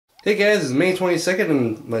Hey guys, it's May 22nd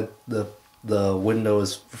and the window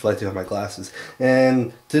is reflecting on my glasses.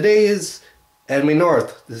 And today is Anime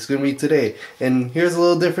North. This is gonna be today. And here's a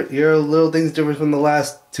little different. Here are little things different from the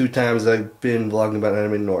last two times I've been vlogging about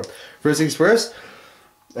Anime North. First things first,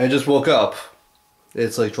 I just woke up.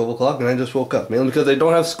 It's like 12 o'clock and I just woke up. Mainly because I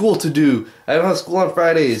don't have school to do. I don't have school on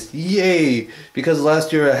Fridays. Yay! Because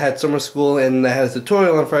last year I had summer school and I had a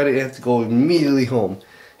tutorial on Friday. I had to go immediately home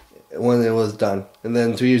when it was done. And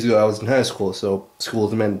then 2 years ago I was in high school, so school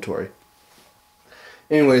is mandatory.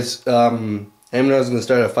 Anyways, Anime North is gonna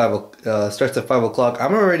start at starts at 5 o'clock. I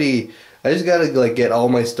just gotta like get all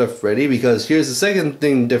my stuff ready because here's the second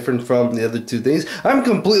thing different from the other two things. I'm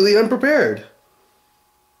completely unprepared.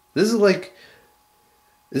 This is like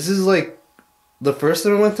the first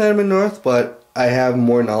time I went to Anime North, but I have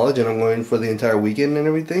more knowledge and I'm going for the entire weekend and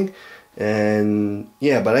everything. And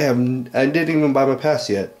yeah, but I didn't even buy my pass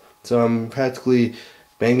yet. So I'm practically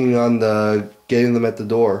banking on getting them at the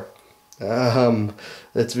door.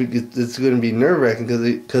 It's going to be nerve-wracking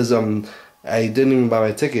because I didn't even buy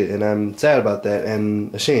my ticket and I'm sad about that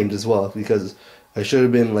and ashamed as well because I should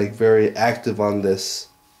have been like very active on this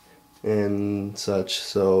and such.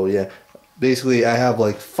 So yeah, basically I have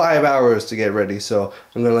like 5 hours to get ready. So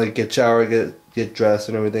I'm gonna like get showered, get dressed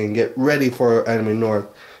and everything, get ready for Anime North.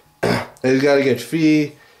 I just gotta get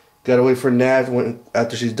Fee. Gotta wait for Nat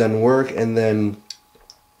after she's done work, and then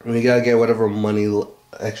we gotta get whatever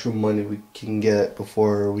extra money we can get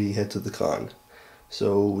before we head to the con.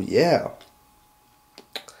 So yeah,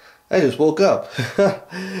 I just woke up.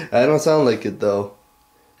 I don't sound like it though.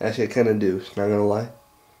 Actually, I kind of do. Not gonna lie.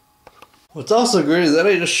 What's also great is that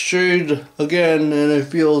I just shaved again, and I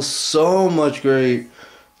feel so much great.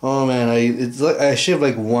 Oh man, it's like I shave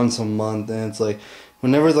like once a month, and it's like.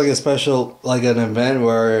 Whenever it's like a special, like an event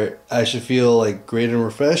where I should feel like great and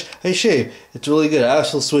refreshed, I shave. It's really good. I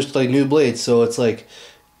also switched like new blades, so it's like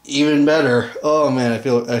even better. Oh man, I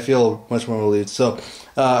feel much more relieved. So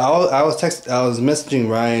I was messaging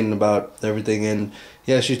Ryan about everything, and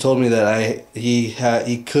yeah, she told me that I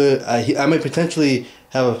might potentially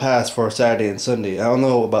have a pass for Saturday and Sunday. I don't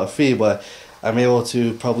know about Fee, but I'm able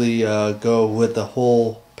to probably go with the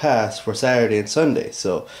whole pass for Saturday and Sunday.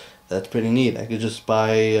 So. That's pretty neat. I could just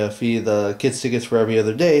buy Fee the kids tickets for every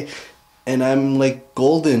other day, and I'm like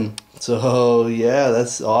golden. So yeah,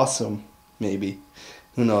 that's awesome. Maybe,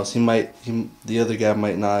 who knows? The other guy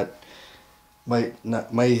might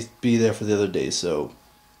be there for the other day. So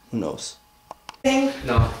who knows?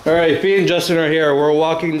 No. All right, Fee and Justin are here. We're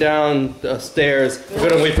walking down the stairs. We're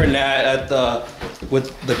gonna wait for Nat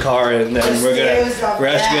with the car, and then we're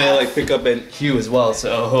actually gonna like pick up Hugh as well.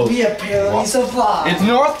 So we apparently survived. It's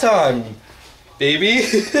North time, baby.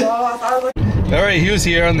 All right, Hugh's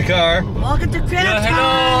here on the car. Welcome to Crab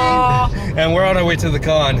Time. And we're on our way to the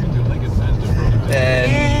con.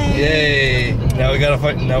 And yay! Now we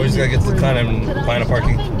just gotta get to the con and find a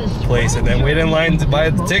parking place, and then wait in line to buy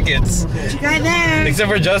the tickets. What you guys there? Except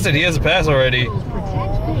for Justin, he has a pass already. What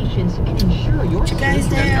you guys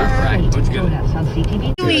there?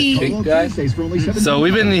 So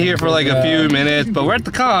we've been here for like a few minutes, but we're at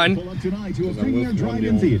the con.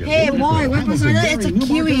 Hey, boy, what was it? It's a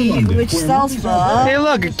kiwi, which sells for. Hey,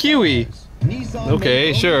 look, a kiwi.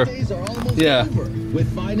 Okay, sure. Yeah.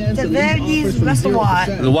 The very nice restaurant.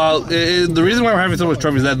 The reason why we're having so much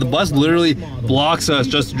trouble is that the bus literally blocks us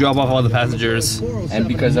just to drop off all the passengers. And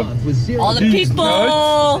because of all the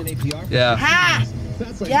people. Yeah. Ha!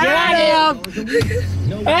 Got him!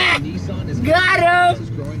 Got him!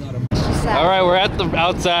 Alright, we're at the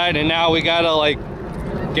outside and now we gotta like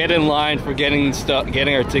get in line for getting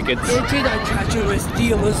our tickets. Into the treacherous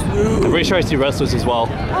dealer's room. I'm pretty sure I see wrestlers as well.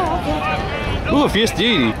 Oh, okay. Ooh, a Fierce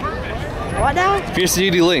Deity. What now? Fierce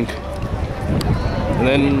Deity Link. And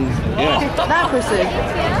then, yeah. That person.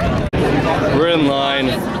 We're in line.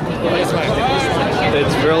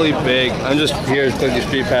 It's really big. I'm just here to click the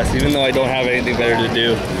street pass, even though I don't have anything better to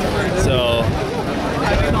do. So,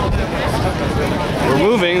 we're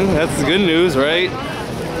moving. That's the good news, right?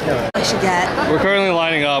 I should get. We're currently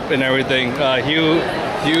lining up and everything. Hugh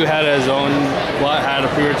had a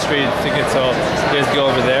pre-registered ticket, so he has to go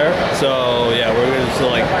over there. So yeah, we're gonna just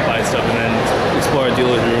like buy stuff and then explore a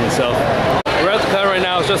dealer's room and stuff. We're at the con right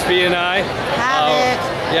now. It's just Fee and I.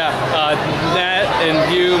 Yeah, Nat and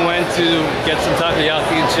Hugh went to get some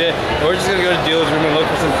takoyaki and shit. We're just gonna go to dealer's room and look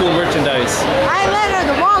for some cool merchandise. I led her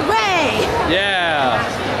the wrong way. Yeah.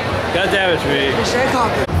 God damn it, Fee. Sure,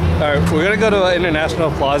 Alright, we're gonna go to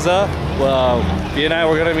International Plaza. Fee and I,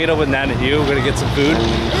 we're gonna meet up with Nat and Hugh. We're gonna get some food.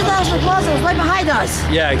 International Plaza is right behind us.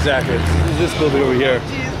 Yeah, exactly. This building over here.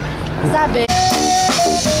 It's that big.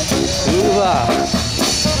 Ooh-ah.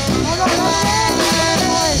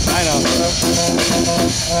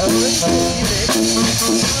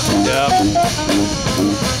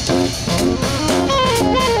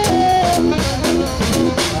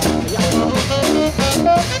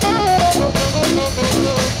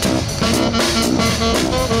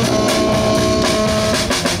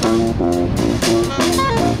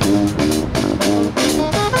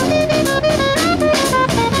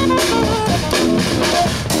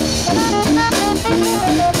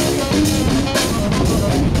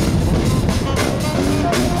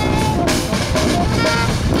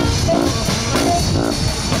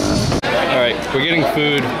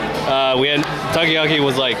 food. We had takoyaki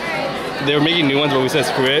was like they were making new ones, but we said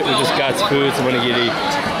screw it. We just got food, some onigiri,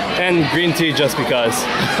 and green tea just because.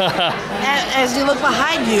 As you look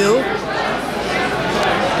behind you,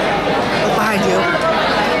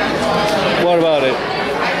 What about it?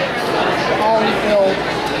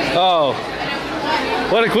 Oh,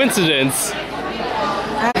 what a coincidence!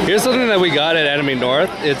 Here's something that we got at Anime North.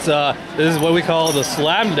 It's this is what we call the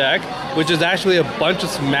Slam Deck, which is actually a bunch of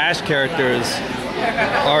Smash characters.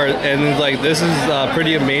 And it's like this is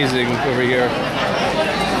pretty amazing over here.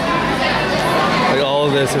 Like all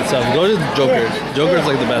of this and stuff. Go to Joker. Joker's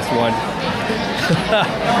like the best one.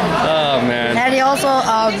 Oh man. and he also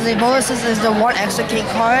the bonuses is the 1 extra cake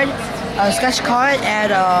card, sketch card,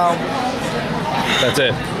 and That's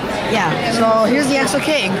it. yeah. So here's the extra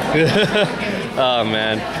king. Oh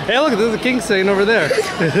man. Hey look, there's a king sitting over there.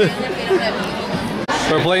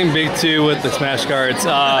 We're playing Big 2 with the Smash cards.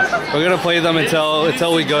 We're gonna play them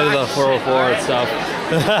until we go to the 404 and stuff.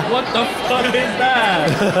 What the fuck is that?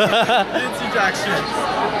 It's injection.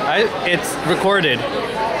 It's recorded.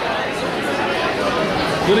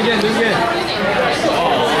 Do it again, do it again.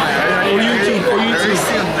 For YouTube, for YouTube.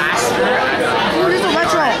 Here's the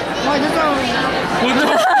retro.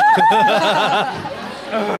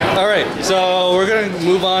 Alright, so we're gonna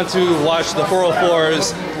move on to watch the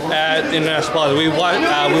 404s at International Plaza. We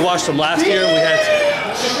watched them last year.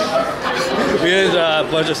 We had a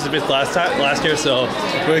bunch of snippets last year, so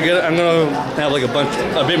I'm gonna have like a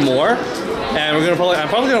bit more, and I'm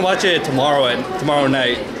probably gonna watch it tomorrow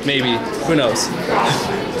night, maybe. Who knows?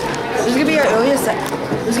 This is gonna be our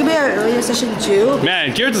earlier session too.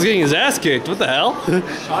 Man, Kira's getting his ass kicked. What the hell?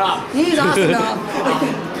 He's awesome though.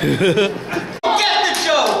 Get the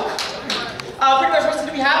joke! Pretty much what's going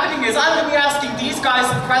to be happening is I'm going to be asking these guys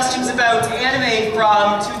some questions about anime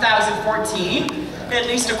from 2014, at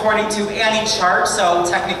least according to Annie Chart, so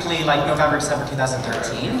technically like November, December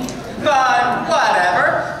 2013. But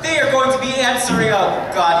whatever, they are going to be answering, oh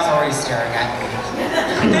god, he's already staring at me.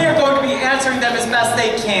 They are going to be answering them as best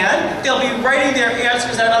they can. They'll be writing their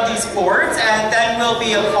answers out on these boards, and then we'll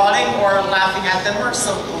be applauding or laughing at them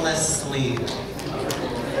mercilessly.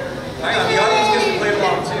 The audience gets to play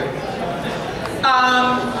along too.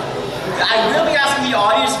 I will be asking the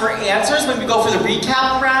audience for answers when we go for the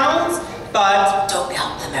recap rounds, but don't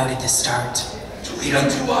help them out at the start. To read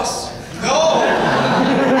unto us. No!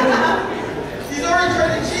 He's already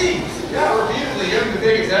trying to cheat. Yeah, repeatedly, give him the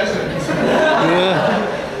big extension.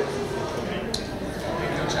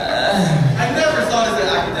 I never thought of an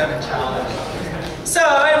academic challenge. So,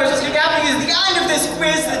 anyways, what's going to be happening is at the end of this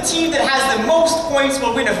quiz, the team that has the most points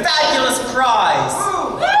will win a fabulous prize.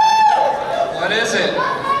 What is it?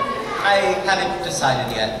 I haven't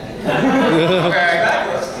decided yet.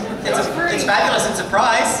 It's fabulous. It's a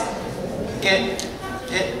prize.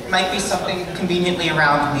 It might be something conveniently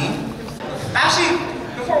around me. Actually,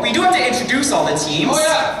 before we do have to introduce all the teams. Oh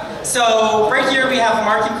yeah. So right here we have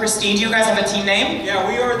Mark and Christine. Do you guys have a team name? Yeah,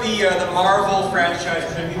 we are the Marvel franchise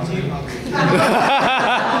tribute team.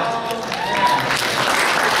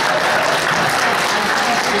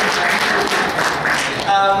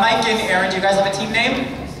 Mike and Aaron, do you guys have a team name?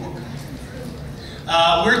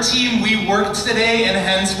 We're team We Worked Today, and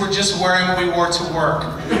hence we're just wearing what we wore to work.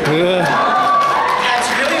 That's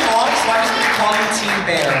really long, so I'm just going to call you Team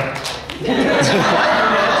Bear.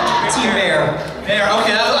 Team Bear. Bear,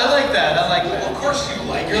 okay, I like that. I like that. Of course you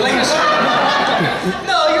like. You're like a straight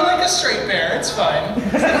No, you're like a straight bear. It's fine.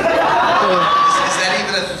 Is that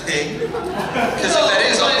even a thing? Because if that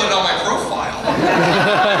is, I'll put it on my profile.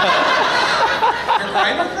 Your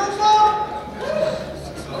private profile?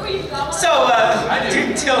 So,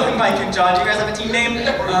 Dylan, Mike, and John, do you guys have a team name?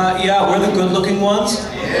 Yeah, we're the good-looking ones.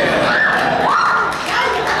 We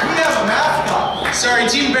have a mascot. Sorry,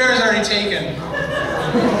 Team Bear is already taken.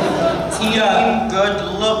 Team Good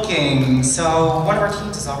Looking. So, one of our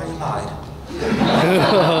teams has already lied.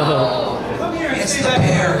 Come here, it's the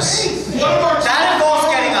Bears. That involves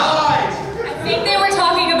getting up. I think they were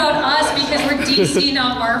talking about us because we're DC,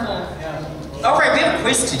 not Marvel. Oh, right, we have a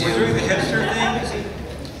quiz to do. The hipster thing.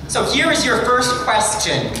 So here is your first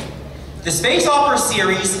question. The space opera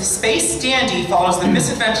series Space Dandy follows the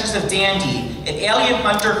misadventures of Dandy, an alien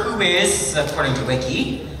hunter who is, according to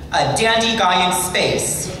Wiki, a dandy guy in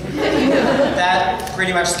space. That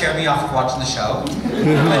pretty much scared me off of watching the show.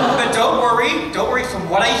 But don't worry, from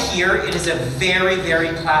what I hear, it is a very, very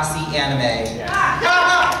classy anime.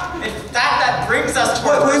 In fact, that brings us to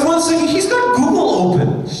our Wait 1 second, he's got Google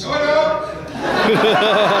open. Shut up!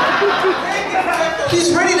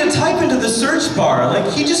 He's ready to type into the search bar. Like,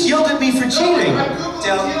 he just yelled at me for cheating. I'm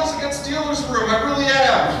Googling deals against dealers room. I really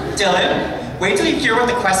am. Dylan, Wait till you hear what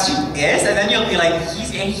the question is, and then you'll be like,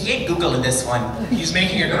 he ain't Googling this one. He's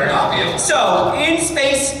making it very obvious. So, in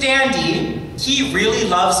Space Dandy, he really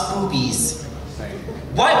loves boobies.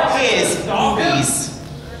 What is boobies?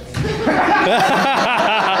 You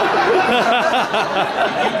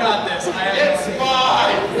got this. It's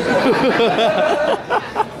fine.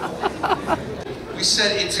 We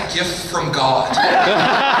said it's a gift from God.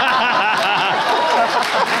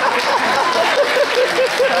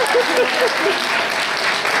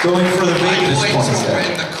 Going for the bait I this wait one. to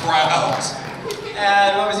win the crowd.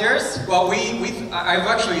 And what was yours? Well, I've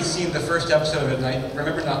actually seen the first episode of it, and I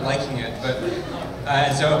remember not liking it, but,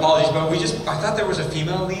 so apologies, but I thought there was a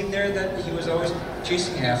female lead there that he was always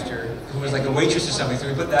chasing after, who was like a waitress or something, so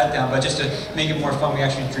we put that down, but just to make it more fun, we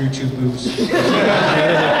actually drew 2 boobs.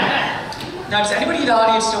 Now, does anybody in the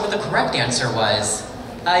audience know what the correct answer was?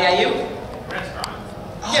 Yeah, you?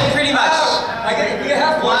 Yeah, pretty much. We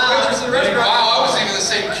have one waitress in the restaurant. Wow, I was thinking the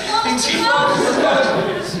same thing.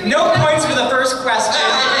 No points for the first question.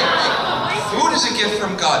 Hey, food is a gift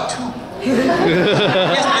from God, too.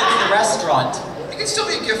 Yes, but it's the restaurant. It can still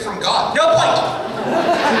be a gift from God. No point!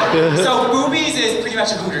 So, boobies is pretty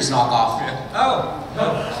much a Hooters knockoff. Oh.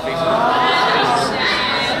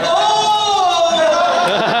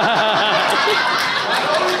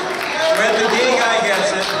 When the gay guy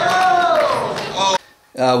gets it.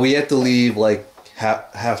 We had to leave like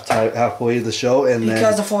halfway the show, and Because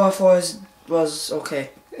then the 404 was okay.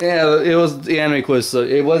 Yeah, it was the anime quiz, so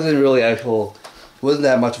it wasn't really actual. it wasn't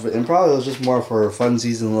that much of an improv. It was just more for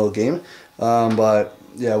funsies and a little game. But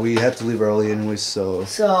yeah, we had to leave early anyway. So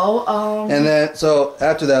and then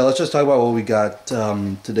after that, let's just talk about what we got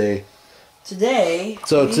today. Today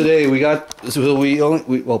we got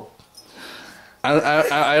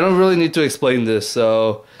I don't really need to explain this,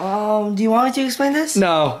 so do you want me to explain this?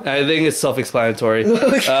 no, I think it's self-explanatory.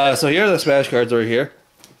 So here are the Smash cards right here,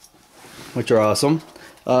 which are awesome.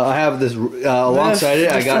 I have this alongside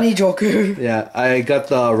it. I got funny Joker. Yeah, I got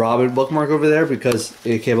the Robin bookmark over there because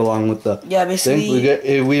it came along with the basically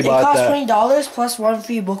thing. We it bought cost that $20 plus 1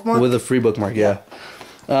 free bookmark with a free bookmark. Yeah.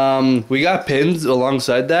 We got pins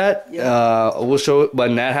alongside that. Yeah. We'll show it,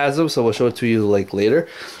 but Nat has them, so we'll show it to you like later.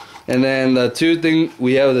 And then the two thing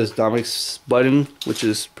we have this Domix button, which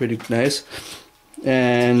is pretty nice,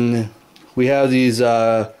 and we have these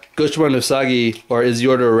Goshima Usagi or Is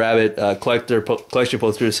Yorda a Rabbit collection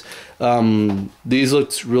posters. These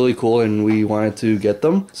looked really cool, and we wanted to get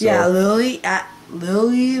them. So. Yeah,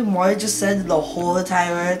 Lily Moy just said the whole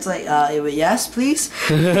entire it's like yes please.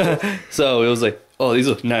 So it was like, oh, these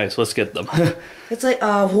look nice, let's get them. It's like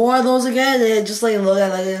who are those again? They just like look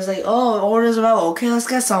at it's like, oh, orders about, okay, let's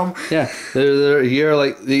get some. Yeah, they're here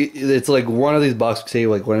like it's like one of these boxes, say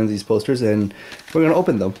like one of these posters, and we're gonna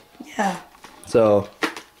open them. Yeah. So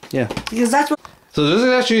yeah, Because that's what so this is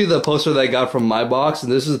actually the poster that I got from my box,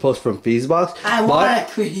 and this is the poster from Fee's box. I want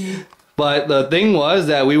to create. But the thing was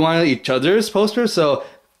that we wanted each other's posters, so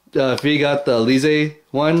Fee got the Lise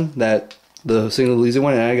one, the single Lise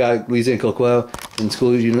one, and I got Lise and Cocoa in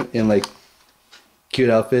school in like cute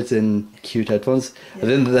outfits and cute headphones. Yeah.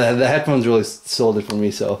 And then the headphones really sold it for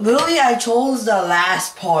me. So Literally, I chose the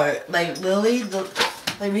last part. Like literally,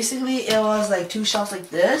 basically it was like 2 shelves like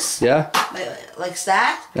this. Yeah. Like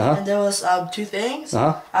stacked, and there was 2 things.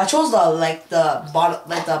 I chose the bottom,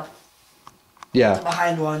 the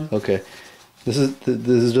behind one. Okay, this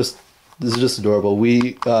is just adorable.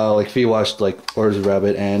 We like Fee watched like Orders of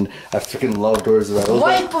Rabbit, and I freaking loved Orders of Rabbit.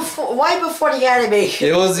 Why before the anime?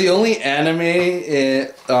 It was the only anime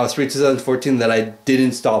in Spring 2014 that I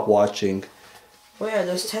didn't stop watching. Oh yeah,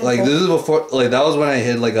 there's 10. Like this is before, like that was when I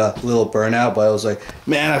hit like a little burnout. But I was like,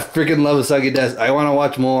 man, I freaking love Usagi Death. I want to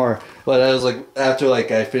watch more. But I was like, after like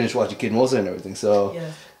I finished watching Kid Monster and everything. So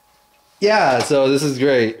yeah, so this is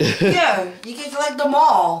great. Yeah, you can collect them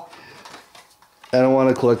all. I don't want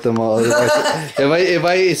to collect them all. If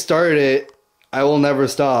I start it, I will never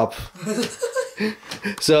stop.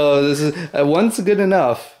 So this is one's good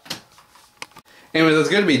enough. Anyways, it's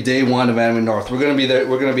gonna be day 1 of Anime North. We're gonna be there.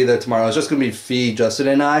 We're gonna be there tomorrow. It's just gonna be Fee, Justin,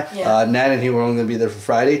 and I. Yeah. Nat and he were only gonna be there for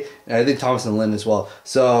Friday, and I think Thomas and Lynn as well.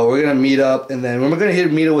 So we're gonna meet up, and then we're gonna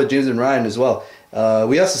meet up with James and Ryan as well.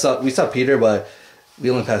 We also saw Peter, but we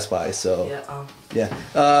only passed by. So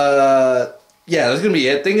yeah. Yeah, that's gonna be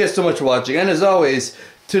it. Thank you guys so much for watching, and as always,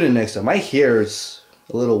 tune in next time. My hair is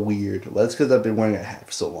a little weird, but that's because I've been wearing a hat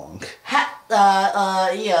for so long.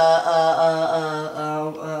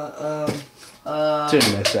 Tune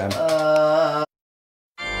in next time.